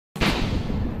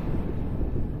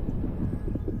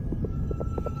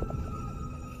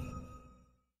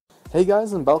Hey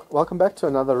guys, and welcome back to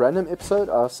another random episode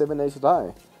of 7 Days to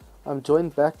Die. I'm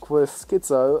joined back with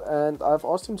Schizo, and I've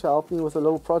asked him to help me with a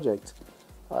little project.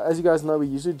 As you guys know, we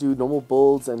usually do normal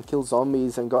builds and kill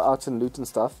zombies and go out and loot and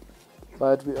stuff.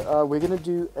 But we're going to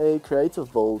do a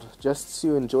creative build, just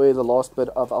to enjoy the last bit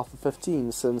of Alpha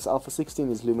 15, since Alpha 16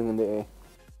 is looming in the air.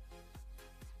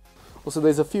 Also,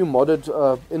 there's a few modded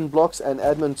in-blocks and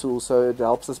admin tools, so it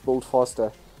helps us build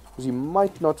faster. Because you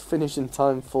might not finish in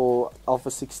time for Alpha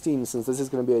 16, since this is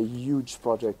going to be a huge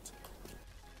project.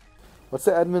 What's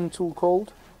the admin tool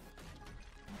called?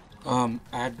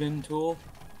 Admin tool?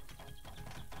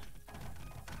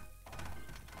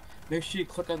 Make sure you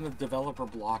click on the developer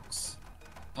blocks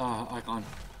icon.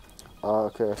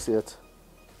 Okay, I see it.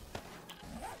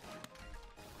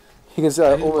 You can see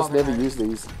I almost never use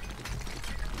these.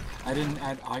 I didn't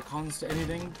add icons to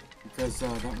anything, because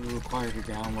that would require to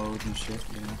download and shit,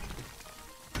 you know.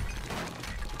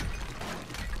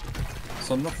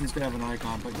 So nothing's gonna have an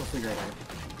icon, but you'll figure it out.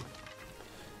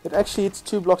 It actually hits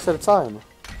 2 blocks at a time.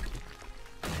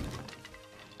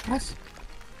 What?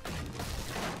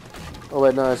 Oh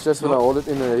wait, no, it's just when I hold it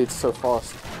in and it hits so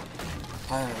fast.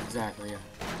 Exactly,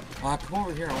 yeah. Come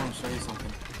over here, I want to show you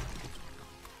something.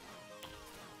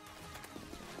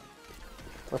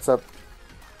 What's up?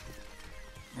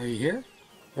 Are you here?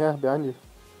 Yeah, behind you.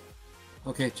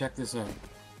 Okay, check this out.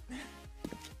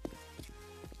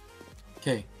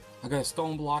 Okay, I got a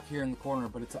stone block here in the corner,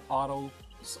 but it's an auto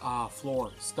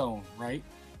floor stone, right?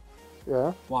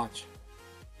 Yeah. Watch.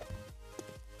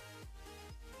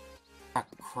 Ah,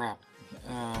 crap.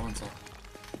 One sec.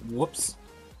 Whoops.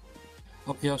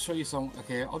 Okay, I'll show you some.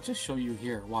 Okay, I'll just show you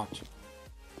here. Watch.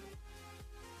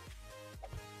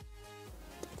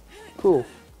 Cool.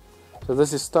 So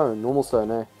this is stone, normal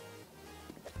stone, eh?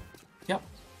 Yep.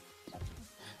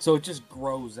 So it just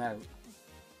grows out. Now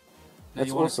That's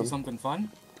you want to awesome. see something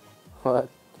fun? What?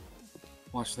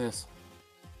 Watch this.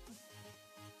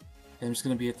 Okay, I'm just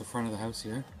gonna be at the front of the house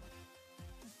here.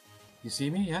 You see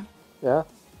me? Yeah? Yeah?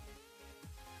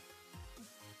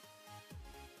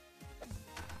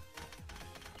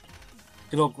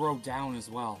 It'll grow down as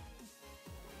well.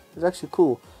 It's actually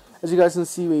cool. As you guys can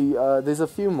see, there's a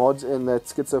few mods in that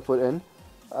Schizo put in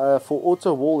for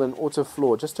auto wall and auto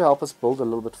floor, just to help us build a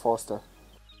little bit faster.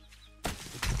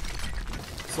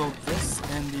 So this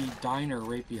and the diner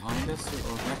right behind us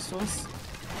or next to us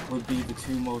would be the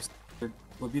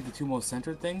two most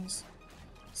centered things.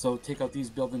 So take out these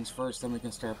buildings first, then we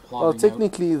can start plotting. Well,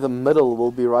 technically the middle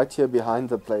will be right here behind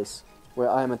the place where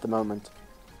I am at the moment.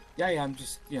 Yeah, I'm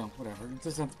just, you know, whatever. It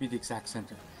doesn't have to be the exact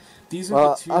center. These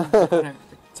are the two.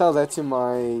 Tell that to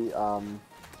my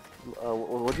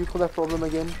what do you call that problem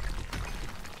again?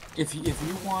 If you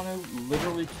want to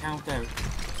literally count out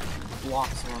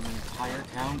blocks around the entire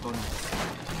town, go nuts.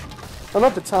 Oh,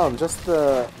 not the town, just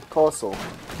the castle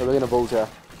that we're gonna build here.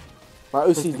 My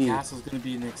Because OCD. the castle's going to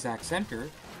be in the exact center,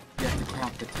 you have to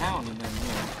count the town and then, you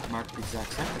know, mark the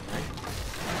exact center, right?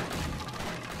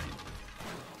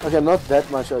 Okay, not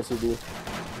that much OCD.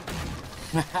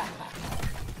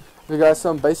 Okay guys, so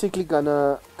I'm basically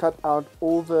gonna cut out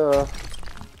all the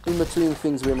in-between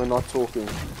things when we're not talking.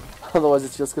 Otherwise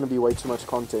it's just gonna be way too much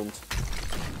content.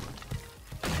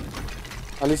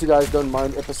 Unless you guys don't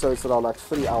mind episodes that are like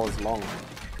 3 hours long.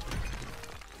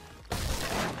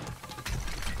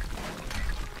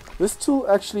 This tool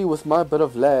actually, with my bit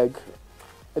of lag,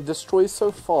 it destroys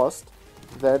so fast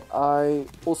that I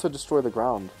also destroy the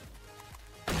ground.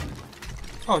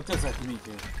 Oh, it does that to me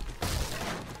too.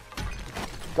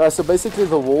 Guys, so basically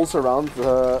the walls around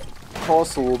the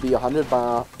castle will be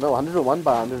 101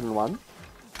 by 101,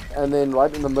 and then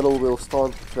right in the middle we'll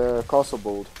start the castle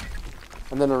build,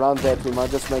 and then around that we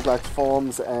might just make like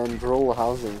farms and rural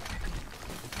housing.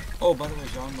 Oh, by the way,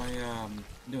 John, my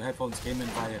new headphones came in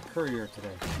by a courier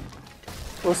today.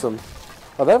 Awesome.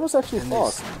 Oh, that was actually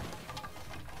fast.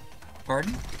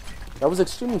 Pardon? That was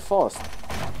extremely fast.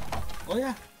 Oh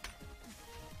yeah.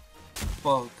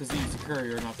 Well, because he's a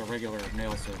courier, not the regular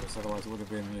mail service. Otherwise, it would have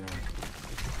been, you know,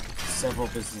 several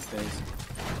business days.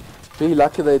 Really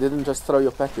lucky they didn't just throw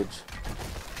your package.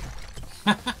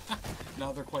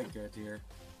 No, they're quite good here.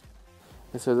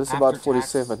 And so this is about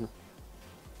 47.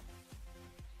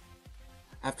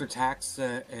 After tax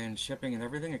and shipping and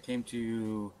everything, it came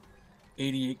to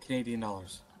 88 Canadian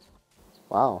dollars.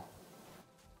 Wow.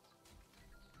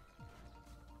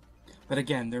 But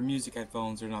again, they're music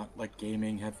headphones. They're not like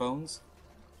gaming headphones.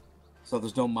 So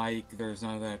there's no mic, there's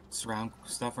none of that surround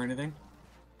stuff or anything.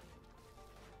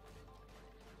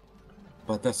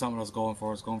 But that's not what I was going for.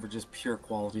 I was going for just pure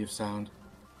quality of sound.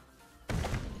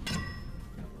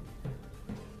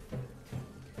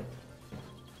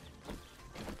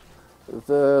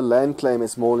 The land claim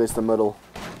is more or less the middle.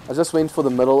 I just went for the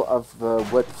middle of the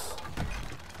width.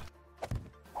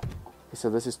 Okay, so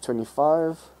this is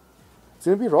 25. It's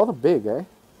going to be rather big, eh?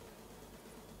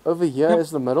 Over here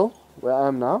is the middle, where I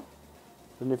am now.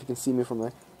 I don't know if you can see me from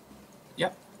there.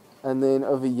 Yep. And then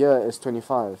over here is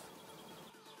 25.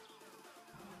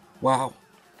 Wow.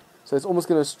 So it's almost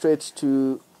going to stretch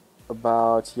to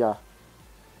about here.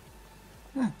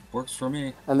 Works for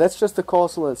me. And that's just the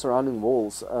castle and surrounding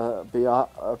walls.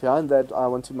 Behind that, I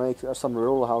want to make some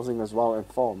rural housing as well and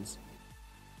farms.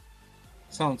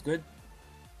 Sounds good.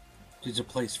 Did you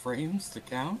place frames to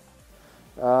count?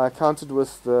 I counted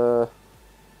with the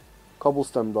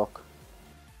cobblestone block.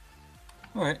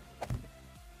 Alright.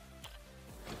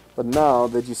 But now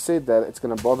that you said that, it's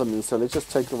going to bother me, so let's just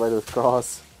take away the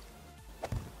grass.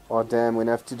 Oh damn, we're going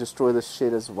to have to destroy the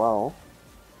shed as well.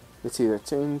 Let's see,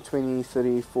 10, 20,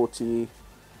 30, 40,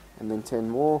 and then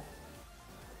 10 more.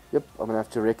 Yep, I'm going to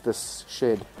have to wreck this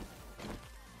shed.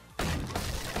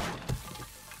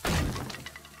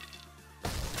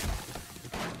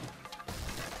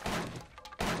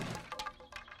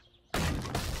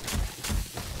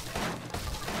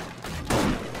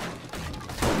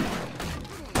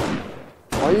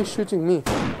 Why are you shooting me?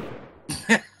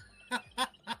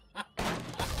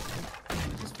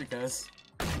 Just because.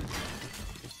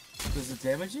 Does it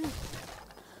damage you?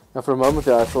 Now for a moment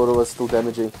there I thought it was still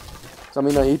damaging. So, I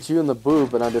mean, I hit you in the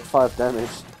boob and I did 5 damage.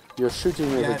 You're shooting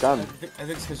me with a gun. I think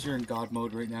it's because you're in God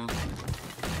mode right now.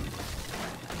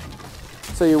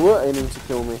 So you were aiming to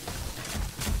kill me?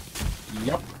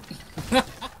 Yep.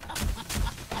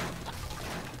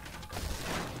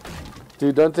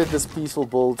 Dude, don't let this peaceful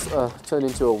build turn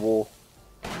into a war.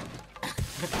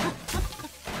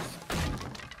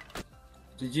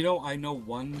 Did you know I know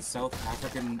one South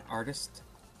African artist?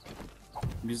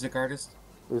 Music artist?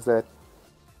 Who's that?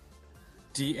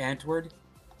 D. Antwoord?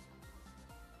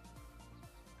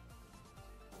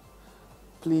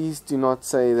 Please do not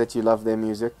say that you love their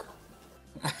music.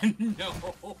 No!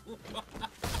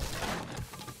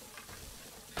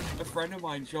 A friend of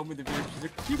mine showed me the video, she's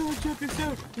like, you gotta check this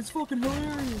out, it's fucking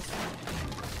hilarious!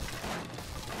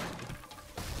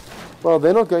 Well,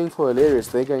 they're not going for hilarious,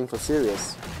 they're going for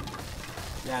serious.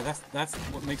 Yeah, that's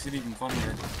what makes it even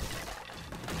funnier.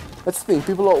 That's the thing,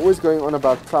 people are always going on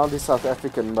about proudly South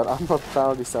African, but I'm not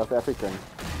proudly South African.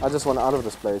 I just want out of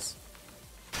this place.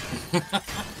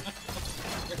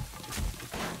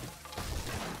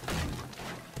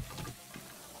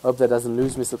 Hope that doesn't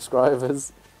lose me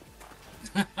subscribers.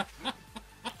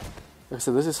 Okay,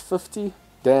 so this is 50.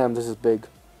 Damn, this is big.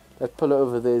 That pillar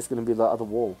over there is going to be the other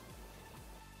wall.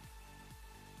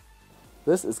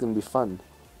 This is going to be fun.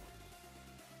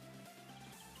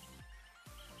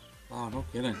 Wow, no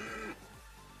kidding.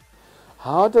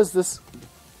 How does this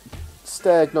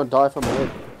stag not die from a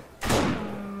head?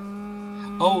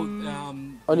 Oh,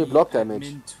 only block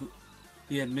damage.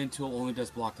 The admin tool only does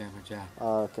block damage, yeah.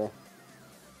 Ah, okay.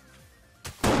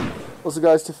 Also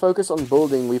guys, to focus on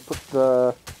building, we put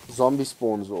the zombie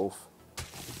spawns off.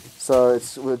 So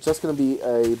we're just going to be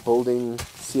a building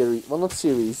series, well not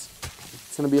series,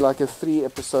 it's going to be like a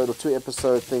 3-episode or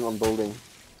 2-episode thing on building.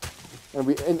 And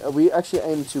we actually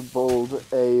aim to build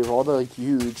a rather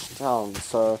huge town,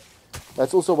 so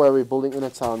that's also why we're building in a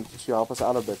town to help us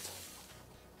out a bit.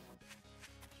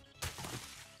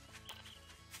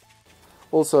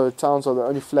 Also, towns are the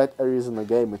only flat areas in the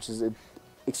game, which is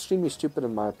extremely stupid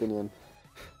in my opinion.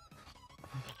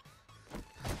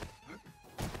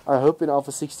 I hope in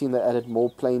Alpha 16 they added more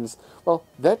plains. Well,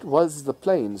 that was the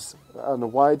plains,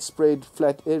 on widespread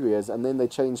flat areas, and then they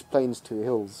changed plains to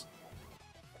hills.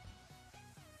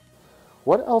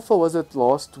 What alpha was it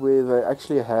last where they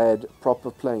actually had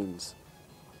proper plains?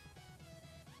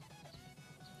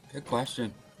 Good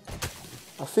question.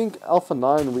 I think Alpha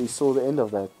 9 we saw the end of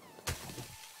that.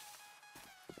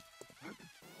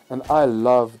 And I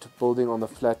loved building on the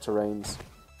flat terrains.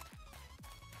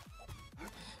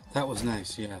 That was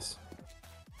nice, yes.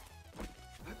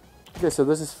 Okay, so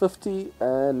this is 50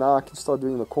 and now I can start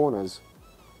doing the corners.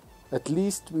 At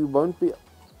least we won't be...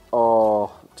 Oh,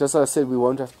 just as I said, we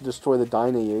won't have to destroy the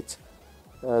diner yet.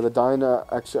 The diner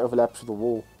actually overlaps with the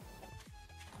wall.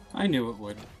 I knew it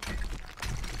would.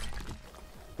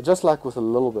 Just like with a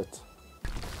little bit.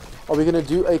 Are we going to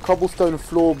do a cobblestone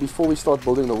floor before we start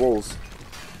building the walls?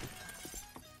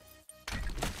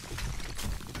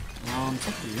 It's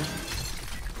up to you.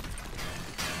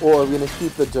 Or are we going to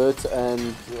keep the dirt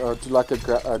and do like a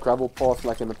gravel path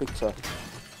like in the picture?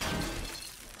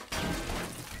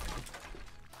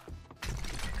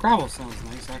 Gravel sounds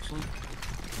nice, actually.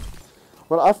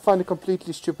 What I find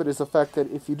completely stupid is the fact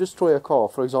that if you destroy a car,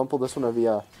 for example this one over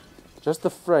here, Just the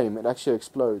frame, it actually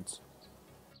explodes.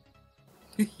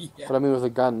 Yeah. But I mean with a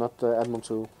gun, not the Admiral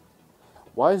tool.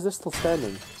 Why is this still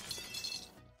standing?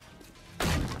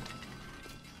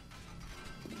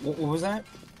 What was that?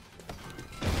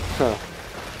 Huh.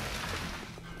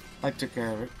 I took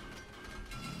care of it.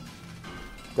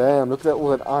 Damn, look at all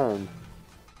that iron.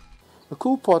 The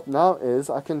cool part now is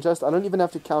I don't even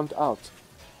have to count out.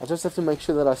 I just have to make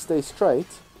sure that I stay straight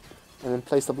and then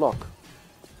place the block.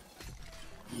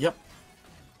 Yep.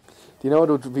 Do you know what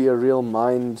would be a real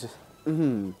mind?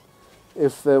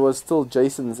 If there was still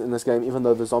Jasons in this game, even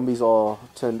though the zombies are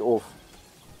turned off.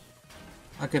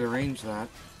 I could arrange that.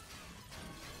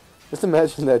 Just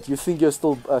imagine that. You think you're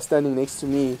still standing next to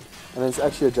me, and it's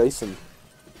actually a Jason.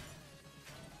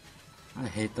 I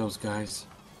hate those guys.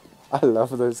 I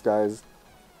love those guys.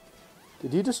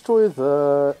 Did you destroy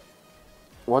the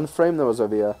one frame that was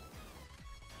over here?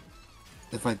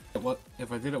 If I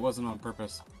did, it wasn't on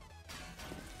purpose.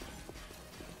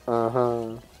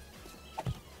 Uh-huh.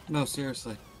 No,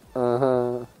 seriously.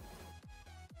 Uh-huh.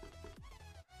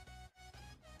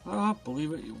 Oh,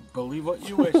 believe what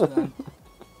you wish then.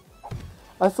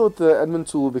 I thought the admin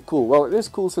tool would be cool. Well, it is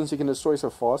cool since you can destroy so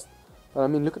fast. But I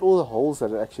mean, look at all the holes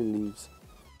that it actually leaves.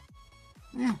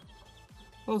 Yeah.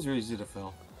 Those are easy to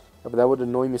fill. Yeah, but that would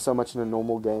annoy me so much in a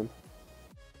normal game.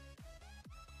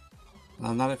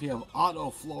 Not if you have auto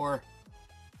floor.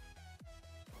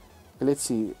 Okay, let's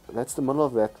see. That's the middle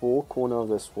of that wall, corner of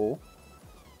this wall.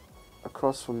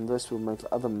 Across from this, we'll make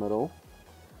the other middle.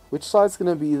 Which side's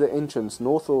going to be the entrance,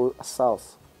 north or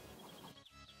south?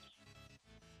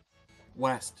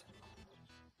 West.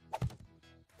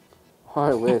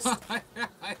 Why west? I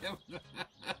don't know.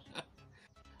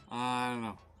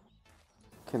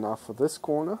 Okay, now for this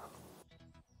corner.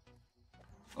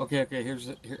 Okay, here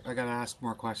I gotta ask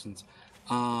more questions.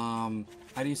 How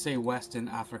do you say west in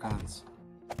Afrikaans?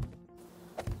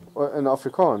 In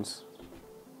Afrikaans?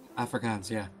 Afrikaans,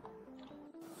 yeah.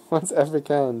 What's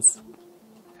Afrikaans?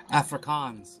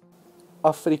 Afrikaans.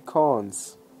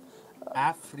 Afrikaans.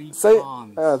 Afrikaans. Say,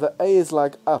 the A is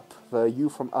like up, the U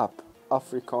from up.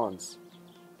 Afrikaans.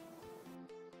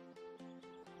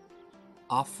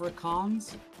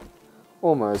 Afrikaans?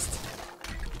 Almost.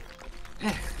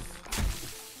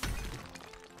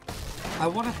 I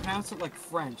want to pronounce it like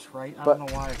French, right? I But don't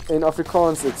know why. in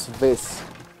Afrikaans it's ves.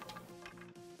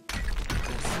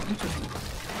 That's interesting.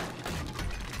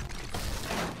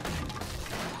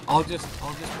 I'll just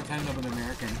pretend I'm an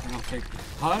American and I'll say,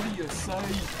 how do you say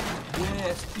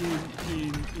west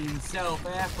in South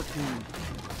African?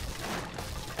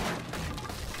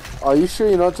 Are you sure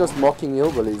you're not just mocking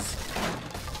hillbillies?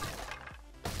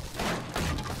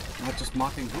 Not just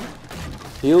mocking who?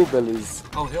 Hillbillies.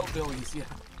 Oh, hillbillies, yeah.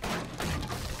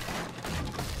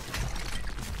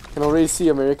 I can already see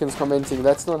Americans commenting,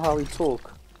 that's not how we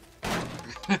talk.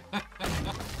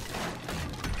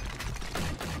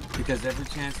 Because every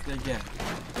chance they get,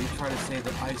 they try to say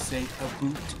that I say a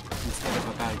boot instead of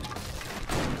about.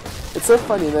 It's so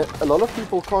funny that a lot of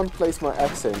people can't place my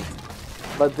accent.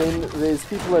 But then there's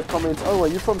people that comment, oh, are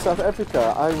you from South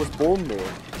Africa? I was born there.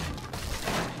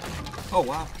 Oh,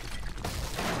 wow.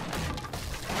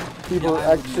 People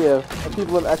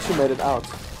have actually made it out.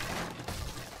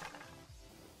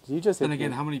 Did you just hit Then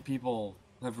again, me? how many people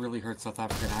have really heard South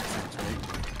African accents, right?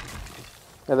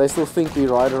 Yeah, they still think we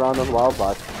ride around on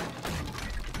wildlife.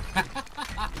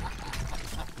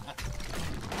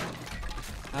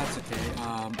 That's okay.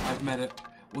 I've met it,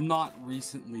 well, not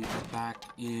recently, but back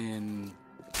in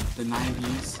the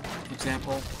 90s, for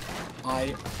example.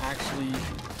 I actually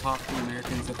talked to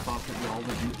Americans that thought that we all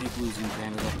lived in igloos in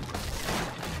Canada.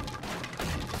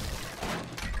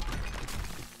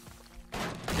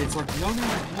 It's like, no,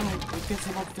 it gets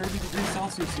about 30 degrees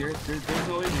Celsius here. There's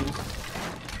no igloos.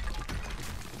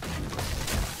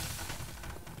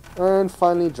 And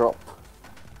finally drop.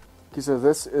 Okay, so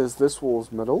this is this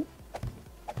wall's middle.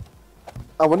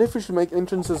 I wonder if we should make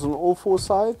entrances on all four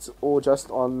sides, or just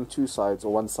on two sides,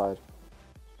 or one side.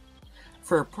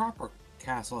 For a proper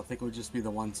castle, I think it would just be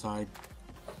the one side.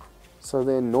 So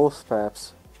then north,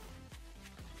 perhaps.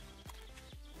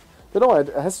 But no,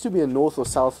 it has to be a north or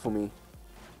south for me.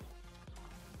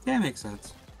 Yeah, makes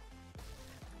sense.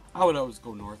 I would always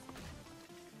go north.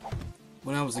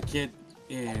 When I was a kid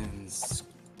in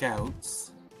Scouts,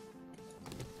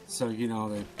 so, you know,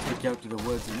 they take you out to the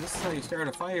woods, and this is how you start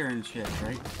a fire and shit,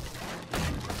 right?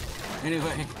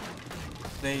 Anyway,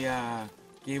 they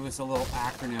gave us a little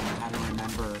acronym on how to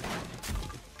remember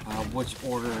which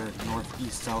order north,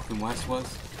 east, south, and west was.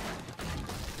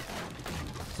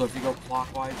 So if you go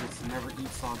clockwise, it's never eat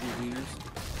soggy wieners.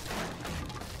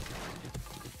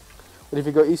 But if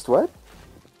you go east, what?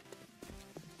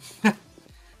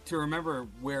 To remember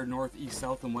where north, east,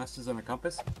 south, and west is on a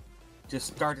compass, just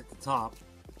start at the top,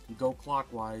 and go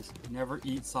clockwise. Never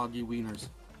eat soggy wieners.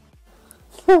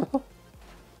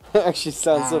 Actually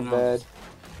sounds so bad.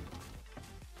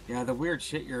 Yeah, the weird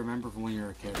shit you remember from when you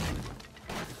were a kid.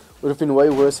 Would have been way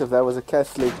worse if that was a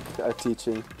Catholic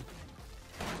teaching.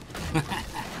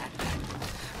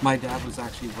 My dad was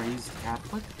actually raised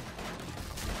Catholic.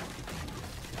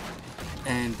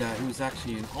 And he was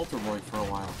actually an altar boy for a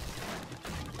while.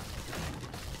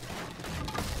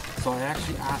 So I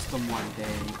actually asked him one day,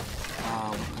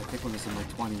 I think when I was in my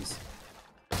 20s,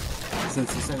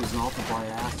 since he said he was an altar boy, I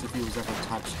asked if he was ever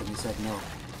touched, and he said no.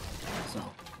 So,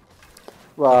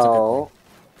 well,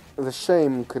 the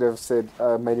shame could have said,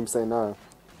 made him say no.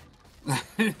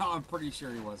 I'm pretty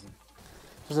sure he wasn't.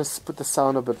 Just put the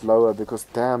sound a bit lower because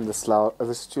damn, this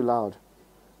is too loud.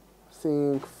 I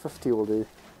think 50 will do.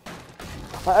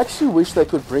 I actually wish they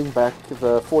could bring back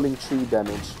the falling tree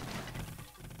damage.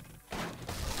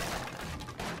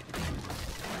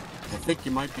 I think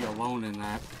you might be alone in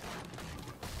that.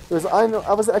 Because I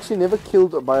was actually never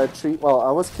killed by a tree. Well, I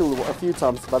was killed a few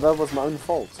times, but that was my own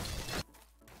fault.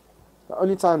 The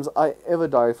only times I ever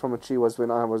died from a tree was when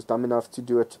I was dumb enough to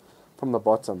do it from the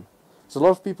bottom. So a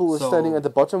lot of people were standing at the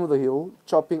bottom of the hill,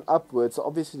 chopping upwards, so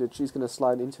obviously the tree's going to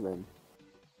slide into them.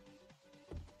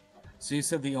 So you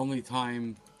said the only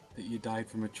time that you died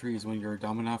from a tree is when you were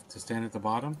dumb enough to stand at the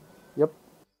bottom? Yep.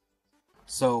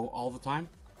 So, all the time?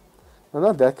 No,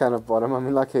 not that kind of bottom, I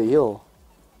mean like a hill.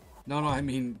 No, I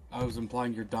mean, I was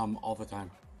implying you're dumb all the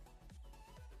time.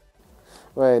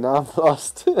 Wait, now I'm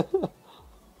lost.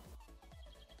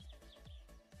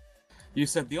 You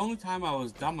said the only time I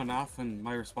was dumb enough, and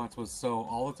my response was, so,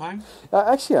 all the time?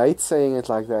 Actually, I hate saying it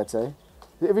like that, eh?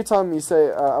 Every time you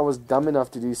say, I was dumb enough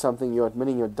to do something, you're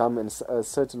admitting you're dumb in a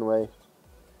certain way.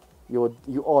 You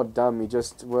are dumb, you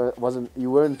just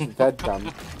you weren't that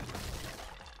dumb.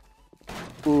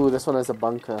 Ooh, this one has a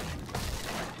bunker.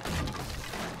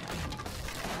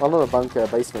 Well, not a bunker, a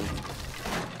basement.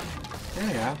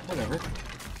 Yeah, whatever.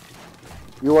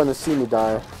 You want to see me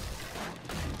die.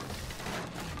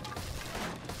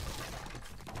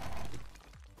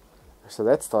 So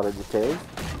that started the cave.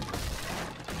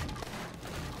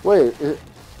 Wait,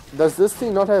 does this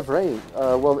thing not have range?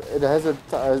 Well, it has an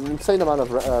insane amount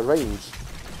of range.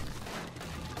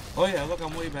 Oh yeah, look,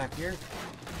 I'm way back here.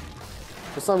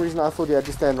 For some reason I thought you had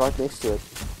to stand right next to it.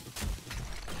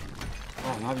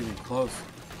 Oh, not even close.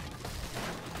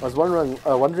 I was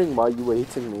wondering why you were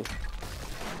hitting me.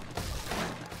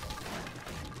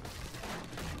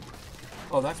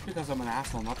 Oh, that's because I'm an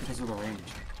asshole, not because of the range.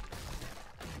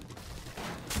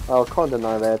 Oh, can't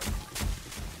deny that.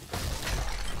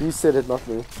 You said it, not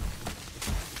me.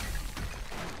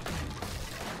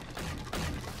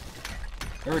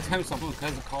 Every time someone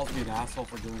calls me an asshole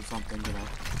for doing something, you know,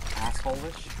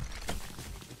 asshole-ish,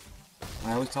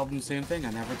 I always tell them the same thing.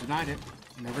 I never denied it.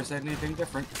 Never said anything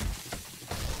different.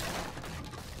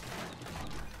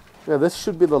 Yeah, this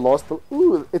should be the last.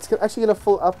 Ooh, it's actually gonna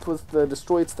fill up with the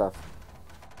destroyed stuff.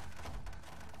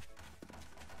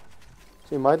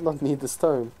 So you might not need the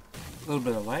stone. A little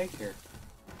bit of lag here.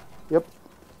 Yep.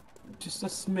 Just a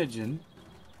smidgen.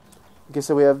 Okay,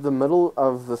 so we have the middle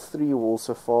of the 3 walls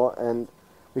so far, and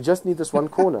we just need this one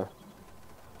corner.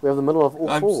 We have the middle of all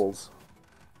 4 walls.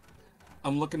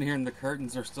 I'm looking here and the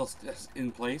curtains are still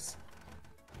in place.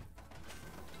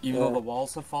 Even though the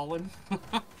walls have fallen.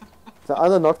 They're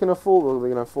either not going to fall or they're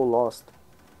going to fall last.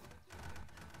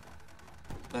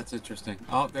 That's interesting.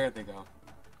 Oh, there they go.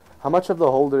 How much of the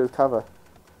hole did it cover?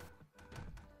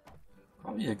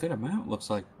 Probably a good amount, looks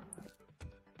like.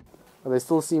 There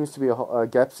still seems to be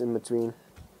gaps in between.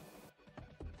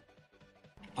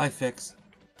 I fix.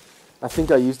 I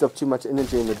think I used up too much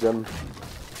energy in the gym.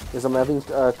 Because I'm having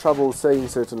trouble saying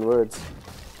certain words.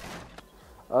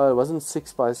 It wasn't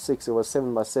 6 by 6, it was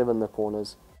 7 by 7 the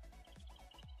corners.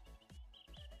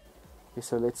 Okay,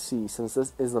 so let's see. Since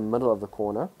this is the middle of the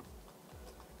corner,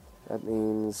 that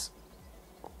means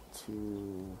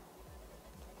 2...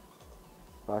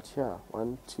 right here.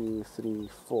 1, 2, 3,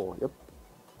 4. Yep.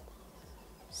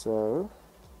 So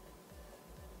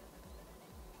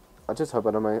I just hope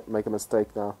I don't make a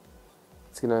mistake now.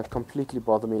 It's gonna completely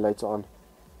bother me later on.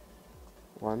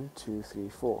 1, 2, 3,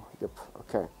 4. Yep.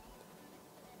 Okay.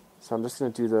 So I'm just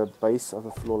gonna do the base of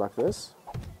the floor like this.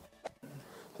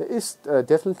 There is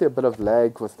definitely a bit of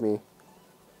lag with me.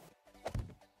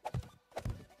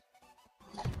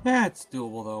 Yeah, it's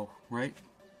doable though, right?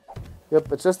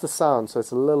 Yep, it's just the sound, so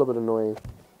it's a little bit annoying.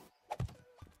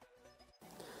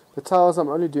 The tiles I'm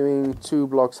only doing 2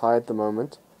 blocks high at the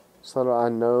moment, so that I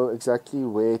know exactly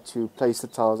where to place the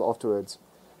tiles afterwards.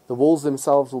 The walls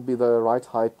themselves will be the right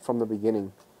height from the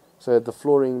beginning. So the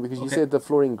flooring, because you said the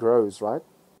flooring grows, right?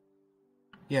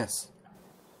 Yes.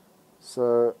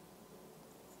 So,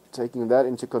 taking that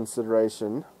into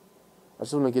consideration, I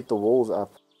just want to get the walls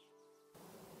up.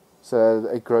 So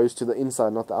it grows to the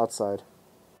inside, not the outside.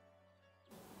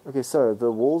 Okay, so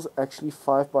the wall's actually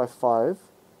 5 by 5,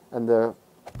 and the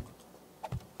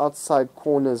outside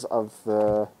corners of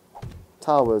the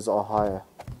towers are higher.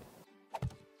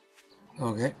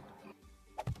 Okay.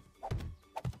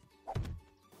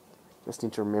 Just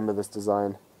need to remember this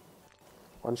design.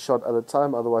 One shot at a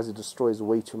time, otherwise it destroys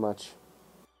way too much.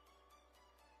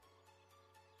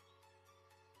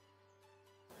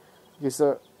 Okay,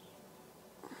 so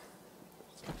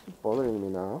it's actually bothering me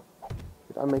now.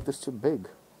 Did I make this too big?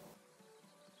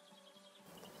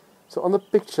 So on the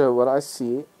picture, what I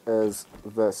see is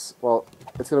this. Well,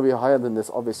 it's going to be higher than this,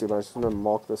 obviously, but I just want to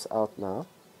mark this out now.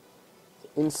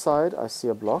 Inside, I see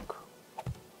a block.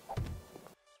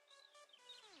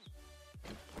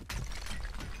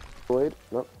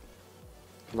 Nope.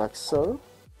 Like so.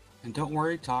 And don't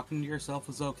worry, talking to yourself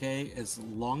is okay, as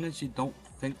long as you don't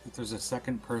think that there's a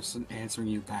second person answering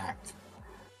you back.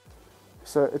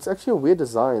 So it's actually a weird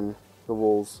design, the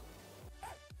walls.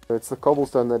 It's the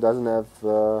cobblestone that doesn't have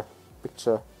the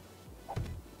picture.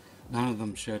 None of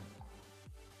them should.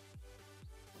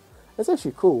 It's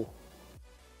actually cool.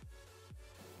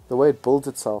 The way it builds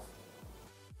itself.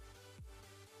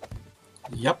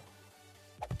 Yep.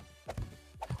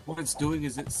 What it's doing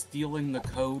is it's stealing the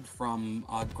code from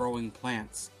growing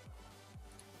plants.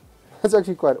 That's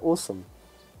actually quite awesome.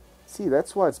 See,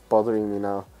 that's why it's bothering me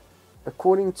now.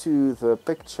 According to the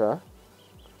picture,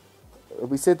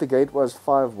 we said the gate was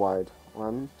 5 wide.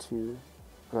 1, 2,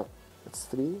 no, it's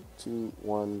 3, 2,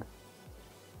 1,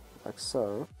 like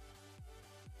so.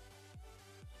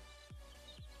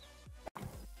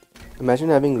 Imagine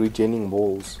having regening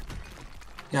walls.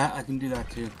 Yeah, I can do that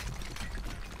too.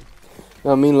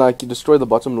 No, I mean, like, you destroy the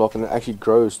bottom block and it actually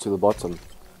grows to the bottom.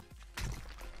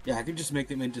 Yeah, I could just make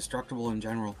them indestructible in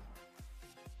general.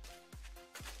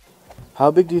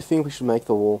 How big do you think we should make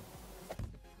the wall?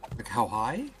 Like how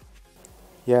high?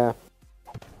 Yeah.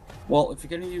 Well, if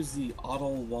you're gonna use the auto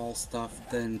wall stuff,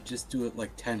 then just do it like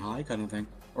 10 high kind of thing.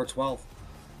 Or 12.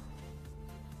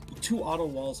 2 auto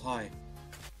walls high.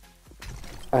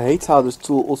 I hate how this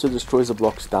tool also destroys the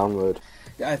blocks downward.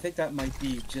 Yeah, I think that might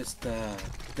be just that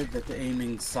the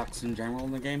aiming sucks in general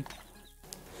in the game.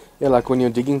 Yeah, like when you're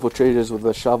digging for treasures with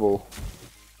a shovel.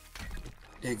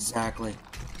 Exactly.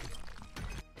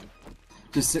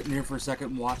 Just sitting here for a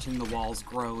second watching the walls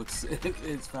grow,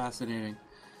 it's fascinating.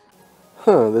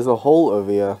 Huh, there's a hole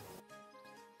over here.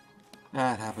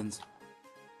 That happens.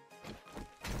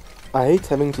 I hate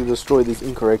having to destroy these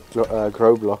incorrect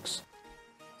grow blocks.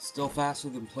 Still faster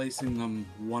than placing them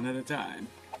one at a time.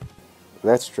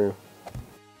 That's true.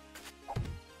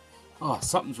 Oh,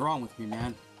 something's wrong with me,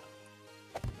 man.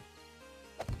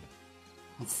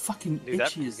 I'm fucking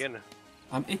itchy as...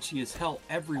 I'm itchy as hell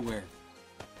everywhere.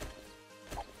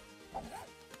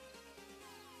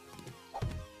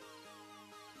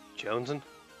 Jonesing?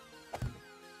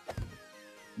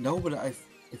 No, but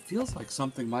it feels like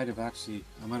something might have actually...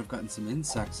 I might have gotten some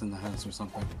insects in the house or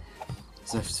something.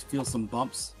 So I feel some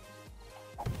bumps.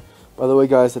 By the way,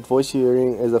 guys, that voice you're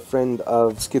hearing is a friend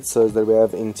of Schizo's that we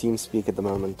have in TeamSpeak at the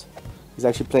moment. He's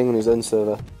actually playing on his own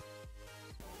server.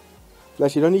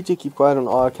 Flash, you don't need to keep quiet on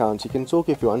our account. You can talk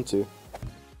if you want to.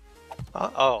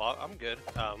 I'm good.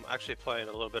 Actually playing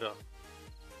a little bit of...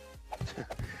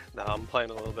 no, I'm playing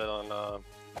a little bit on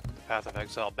Path of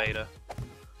Exile beta.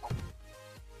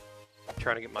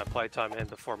 Trying to get my playtime in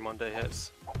before Monday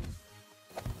hits.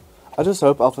 I just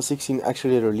hope Alpha 16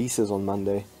 actually releases on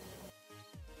Monday.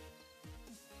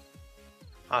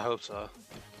 I hope so.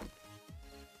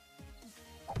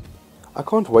 I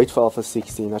can't wait for Alpha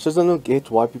 16. I just don't get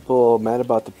why people are mad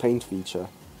about the paint feature.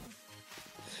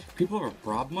 People have a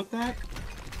problem with that?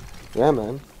 Yeah,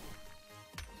 man.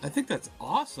 I think that's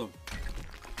awesome.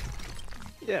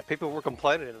 Yeah, people were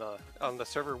complaining on the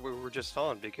server we were just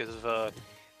on because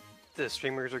the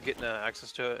streamers are getting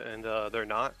access to it and they're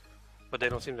not. But they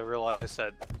don't seem to realize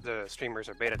that the streamers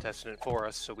are beta testing it for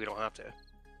us, so we don't have to.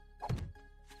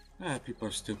 People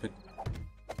are stupid.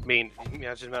 I mean,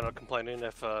 imagine the amount of complaining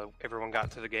if everyone got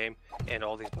to the game and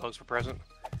all these bugs were present,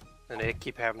 and they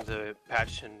keep having to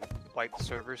patch and wipe the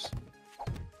servers.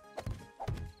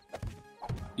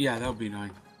 Yeah, that would be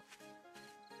annoying.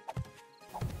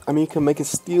 I mean, you can make a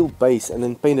steel base and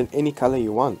then paint it any color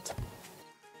you want.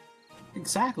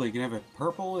 Exactly, you can have it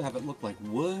purple, have it look like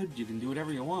wood, you can do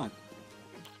whatever you want.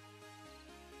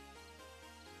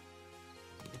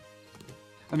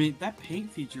 I mean, that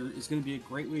paint feature is going to be a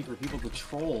great way for people to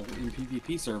troll in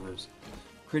PvP servers.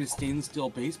 Create a stainless steel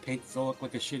base, paint it to look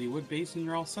like a shitty wood base, and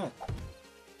you're all set.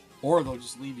 Or they'll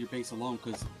just leave your base alone,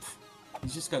 because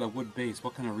he's just got a wood base.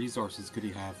 What kind of resources could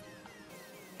he have?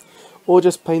 Or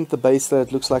just paint the base that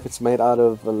it looks like it's made out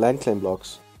of land claim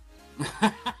blocks.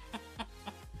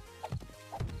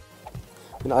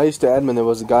 When I used to admin, there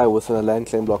was a guy with a land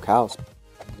claim block house.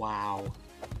 Wow.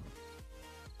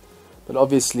 But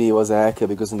obviously he was a hacker,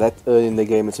 because in that early in the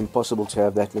game it's impossible to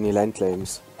have that many land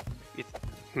claims.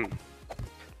 Do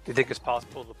you think it's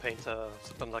possible to paint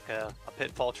something like a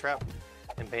pitfall trap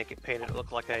and paint it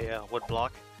look like a wood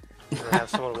block and then have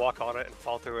someone walk on it and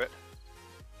fall through it?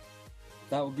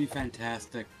 That would be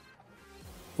fantastic.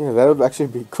 Yeah, that would actually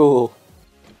be cool.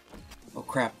 Oh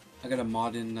crap, I gotta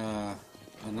mod in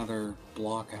another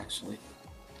block actually.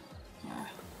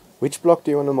 Which block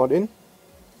do you want to mod in?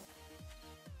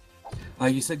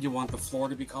 You said you want the floor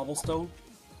to be cobblestone?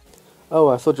 Oh,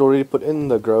 I thought you already put in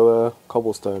the grower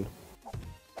cobblestone.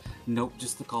 Nope,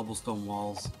 just the cobblestone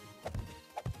walls.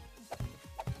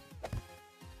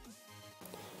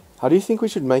 How do you think we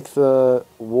should make the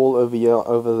wall over here,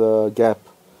 over the gap?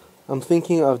 I'm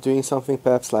thinking of doing something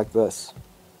perhaps like this.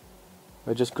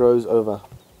 It just grows over.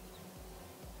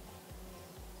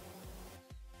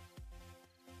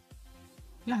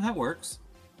 Yeah, that works.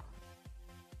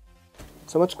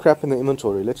 So much crap in the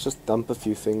inventory, let's just dump a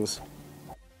few things.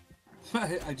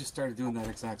 I just started doing that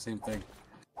exact same thing.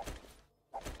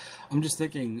 I'm just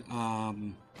thinking,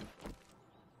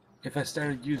 if I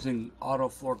started using auto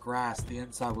floor grass, the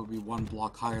inside would be one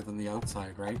block higher than the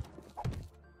outside, right?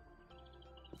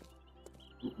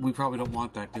 We probably don't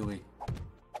want that, do we?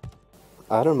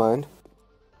 I don't mind.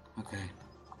 Okay.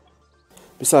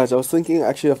 Besides, I was thinking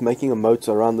actually of making a moat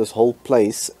around this whole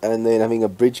place and then having a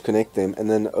bridge connect them, and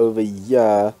then over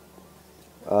here,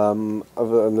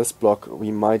 over on this block, we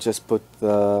might just put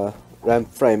the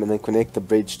ramp frame and then connect the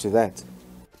bridge to that.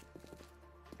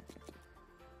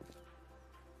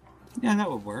 Yeah, that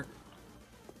would work.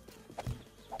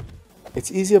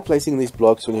 It's easier placing these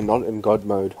blocks when you're not in God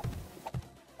mode.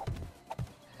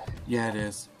 Yeah, it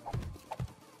is.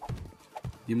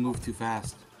 You move too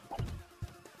fast.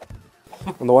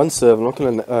 On the one server, I'm not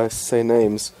going to say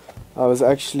names, I was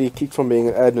actually kicked from being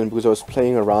an admin because I was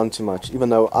playing around too much, even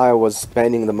though I was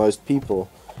banning the most people,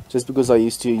 just because I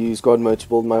used to use God mode to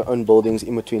build my own buildings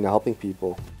in between helping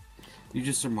people. You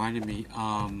just reminded me,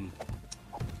 on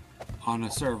a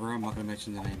server, I'm not going to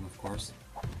mention the name of course,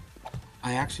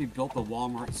 I actually built a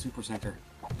Walmart Supercenter.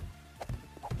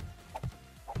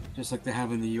 Just like they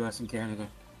have in the US and Canada.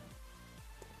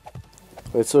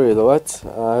 Wait, sorry, the what?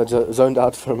 I zoned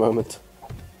out for a moment.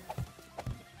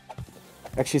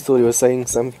 Actually thought he was saying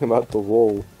something about the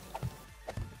wall.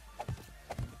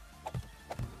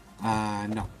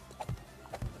 No.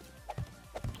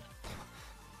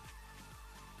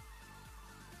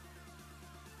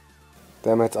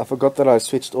 Damn it, I forgot that I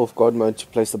switched off God mode to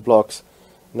place the blocks.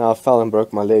 Now I fell and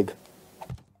broke my leg.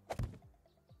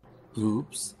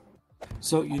 Oops.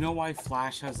 So, you know why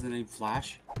Flash has the name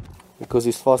Flash? Because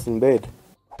he's fast in bed.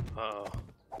 Uh-oh.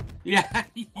 Yeah,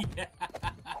 yeah.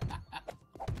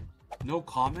 No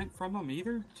comment from him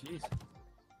either? Jeez.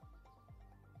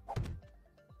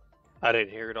 I didn't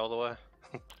hear it all the way.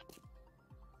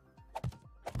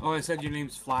 Oh, I said your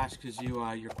name's Flash because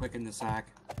you're quick in the sack.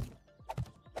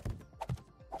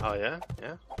 Oh yeah?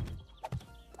 Yeah?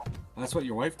 That's what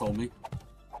your wife told me.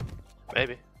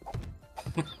 Maybe.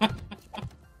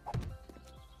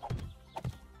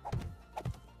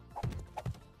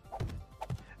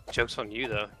 Joke's on you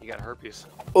though, you got herpes.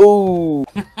 Oh!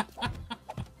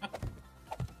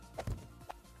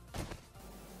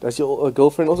 Does your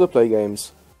girlfriend also play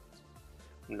games?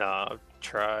 Nah, I've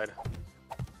tried.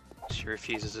 She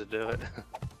refuses to do it.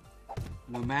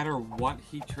 No matter what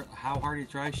how hard he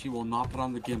tries, she will not put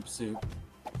on the gimp suit.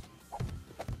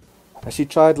 Has she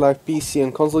tried like PC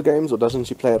and console games, or doesn't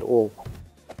she play at all?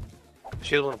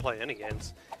 She doesn't want to play any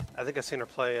games. I think I've seen her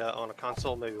play on a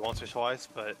console maybe once or twice,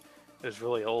 but it was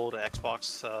really old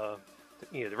Xbox,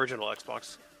 you know, the original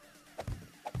Xbox.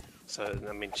 So,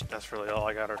 I mean, that's really all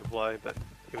I got her to play, but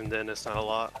even then, it's not a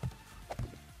lot.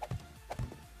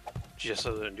 She just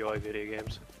doesn't enjoy video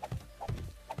games.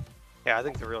 Yeah, I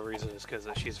think the real reason is because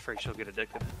she's afraid she'll get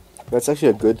addicted. That's actually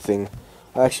a good thing.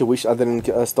 I actually wish I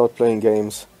didn't start playing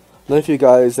games. I don't know if you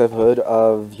guys have heard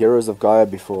of Heroes of Gaia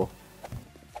before.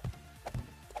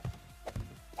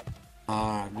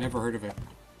 I've never heard of it.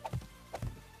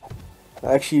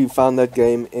 I actually found that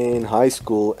game in high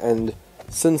school, and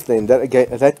since then,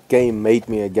 that game made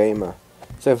me a gamer.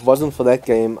 So if it wasn't for that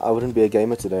game, I wouldn't be a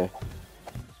gamer today.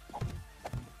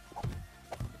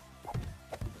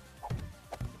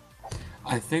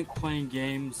 I think playing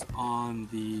games on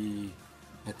the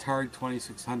Atari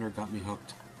 2600 got me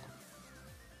hooked.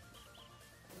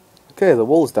 Okay, the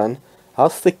wall's done. How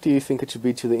thick do you think it should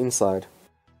be to the inside?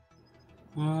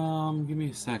 Give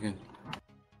me a second.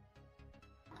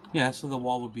 Yeah, so the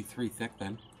wall would be 3 thick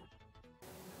then.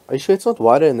 Are you sure it's not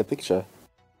wider in the picture?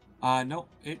 No,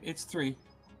 it's 3.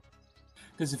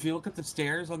 Because if you look at the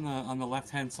stairs on the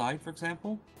left-hand side, for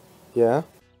example, Yeah?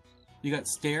 you got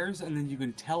stairs, and then you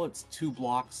can tell it's 2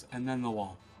 blocks, and then the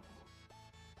wall.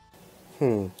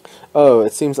 Oh,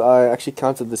 it seems I actually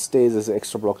counted the stairs as an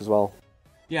extra block as well.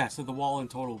 Yeah, so the wall in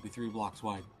total will be 3 blocks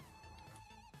wide.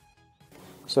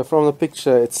 So from the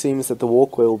picture, it seems that the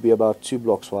walkway will be about 2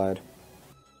 blocks wide.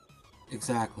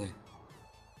 Exactly.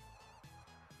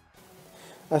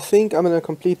 I think I'm going to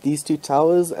complete these 2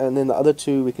 towers, and then the other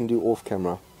 2 we can do off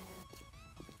camera.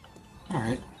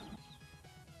 Alright.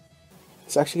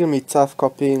 It's actually going to be tough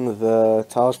copying the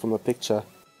towers from the picture.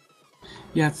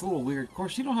 Yeah, it's a little weird. Of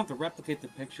course, you don't have to replicate the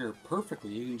picture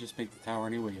perfectly. You can just make the tower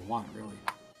any way you want, really.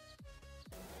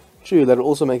 True, that'll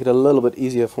also make it a little bit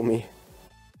easier for me.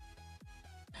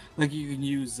 Like, you can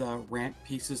use ramp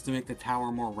pieces to make the tower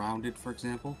more rounded, for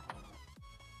example.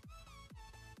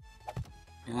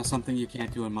 You know, something you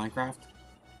can't do in Minecraft.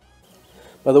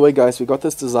 By the way guys, we got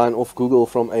this design off Google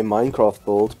from a Minecraft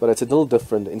build, but it's a little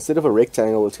different. Instead of a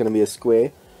rectangle, it's going to be a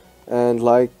square. And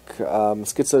like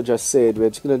Schizo just said, we're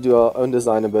just going to do our own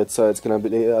design a bit, so it's going to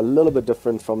be a little bit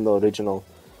different from the original.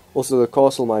 Also, the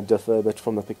castle might differ a bit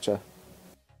from the picture.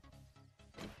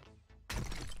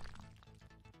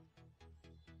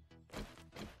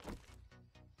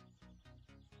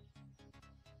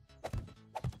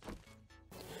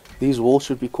 These walls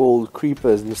should be called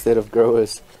creepers instead of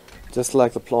growers, just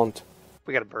like the plant.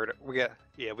 We got a bird. We got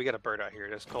a bird out here.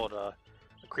 That's called a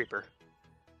creeper.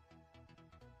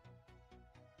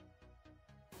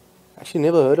 Actually,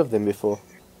 never heard of them before.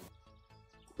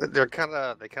 They kind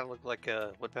of look like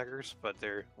woodpeckers, but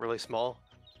they're really small,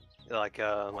 like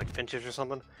finches or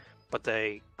something. But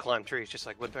they climb trees just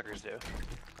like woodpeckers do,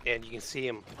 and you can see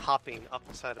them hopping up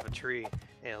the side of a tree.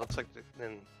 And it looks like,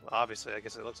 obviously, I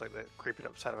guess it looks like they're creeping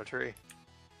up the side of a tree.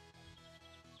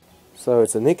 So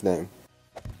it's a nickname.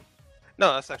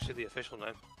 No, that's actually the official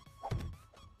name.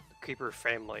 The creeper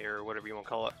family, or whatever you want to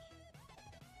call it.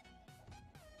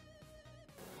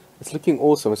 It's looking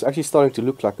awesome. It's actually starting to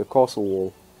look like a castle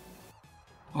wall.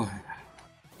 Oh,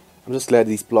 I'm just glad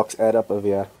these blocks add up over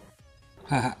here.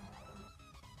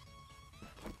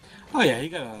 oh yeah, you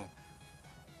gotta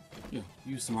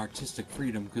use some artistic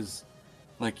freedom, because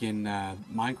like in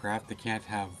Minecraft, they can't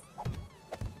have...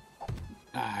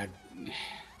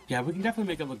 yeah, we can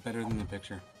definitely make it look better than the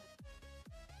picture.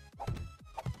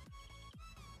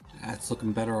 That's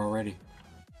looking better already.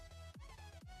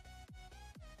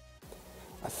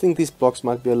 I think these blocks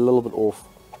might be a little bit off.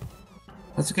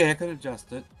 That's okay, I can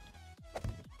adjust it.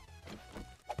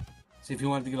 See, if you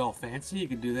wanted to get all fancy, you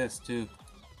could do this too.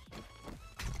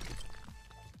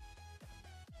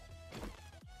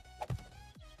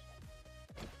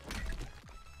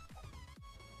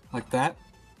 Like that.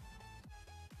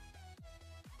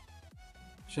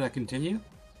 Should I continue?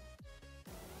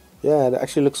 Yeah, it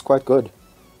actually looks quite good.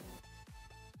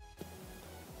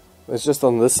 It's just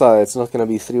on this side, it's not going to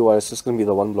be 3 wide, it's just going to be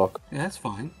the 1 block. Yeah, that's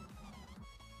fine.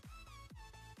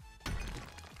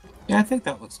 Yeah, I think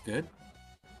that looks good.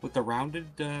 With the rounded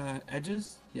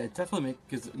edges, yeah, it definitely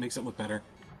makes it look better.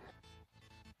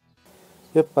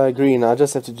 Yep, I agree. Now I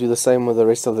just have to do the same with the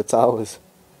rest of the towers.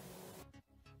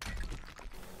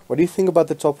 What do you think about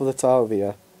the top of the tower over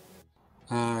here?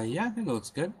 Yeah, I think it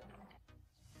looks good.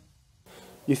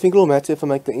 You think it'll matter if I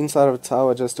make the inside of a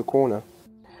tower just a corner?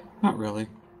 Not really.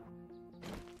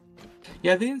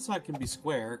 Yeah, the inside can be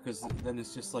square, because then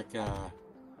it's just like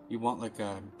you want like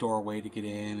a doorway to get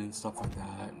in and stuff like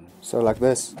that. So like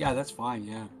this? Yeah, that's fine,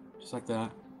 yeah. Just like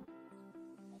that.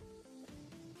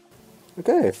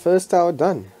 Okay, first tower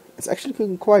done. It's actually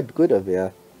looking quite good over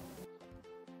here.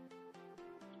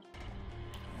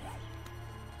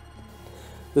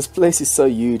 This place is so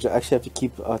huge, I actually have to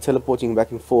keep teleporting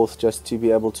back and forth just to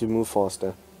be able to move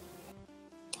faster.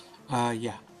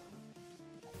 Yeah.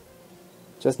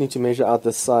 Just need to measure out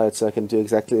this side so I can do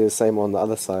exactly the same on the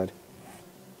other side.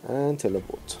 And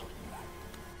teleport.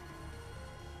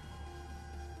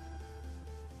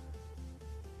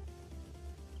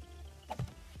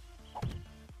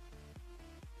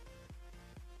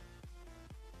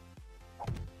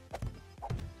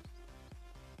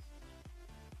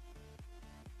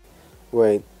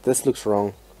 Wait, this looks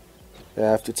wrong. Yeah,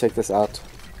 I have to take this out.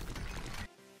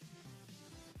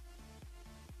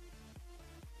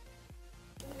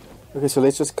 Okay, so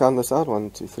let's just count this out.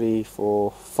 1, 2, 3,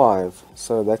 4, 5.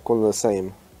 So that corner the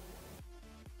same.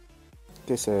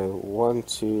 Okay, so 1,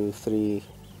 2, 3,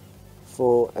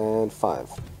 4, and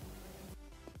 5.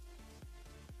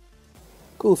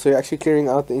 Cool, so you're actually clearing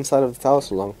out the inside of the tower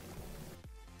so long.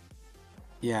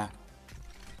 Yeah.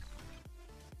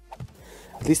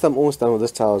 At least I'm almost done with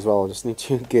this tower as well. I just need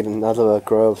to get another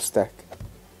grove stack.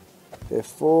 There,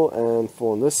 4 and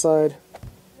 4 on this side.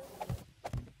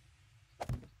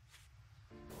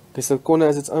 Okay, so the corner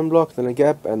has its own block, then a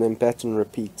gap, and then pattern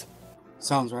repeat.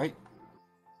 Sounds right.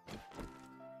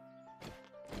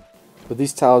 But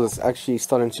these towers, it's actually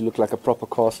starting to look like a proper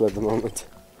castle at the moment.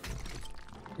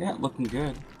 Yeah, looking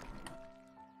good.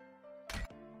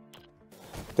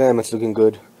 Damn, it's looking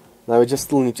good. Now we just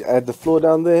still need to add the floor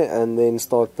down there and then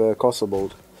start the castle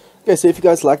build. Okay, so if you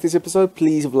guys like this episode,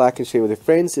 please like and share with your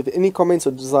friends. If any comments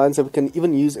or designs that we can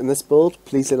even use in this build,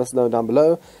 please let us know down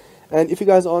below. And if you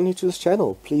guys are new to this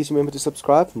channel, please remember to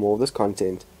subscribe for more of this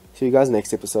content. See you guys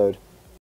next episode.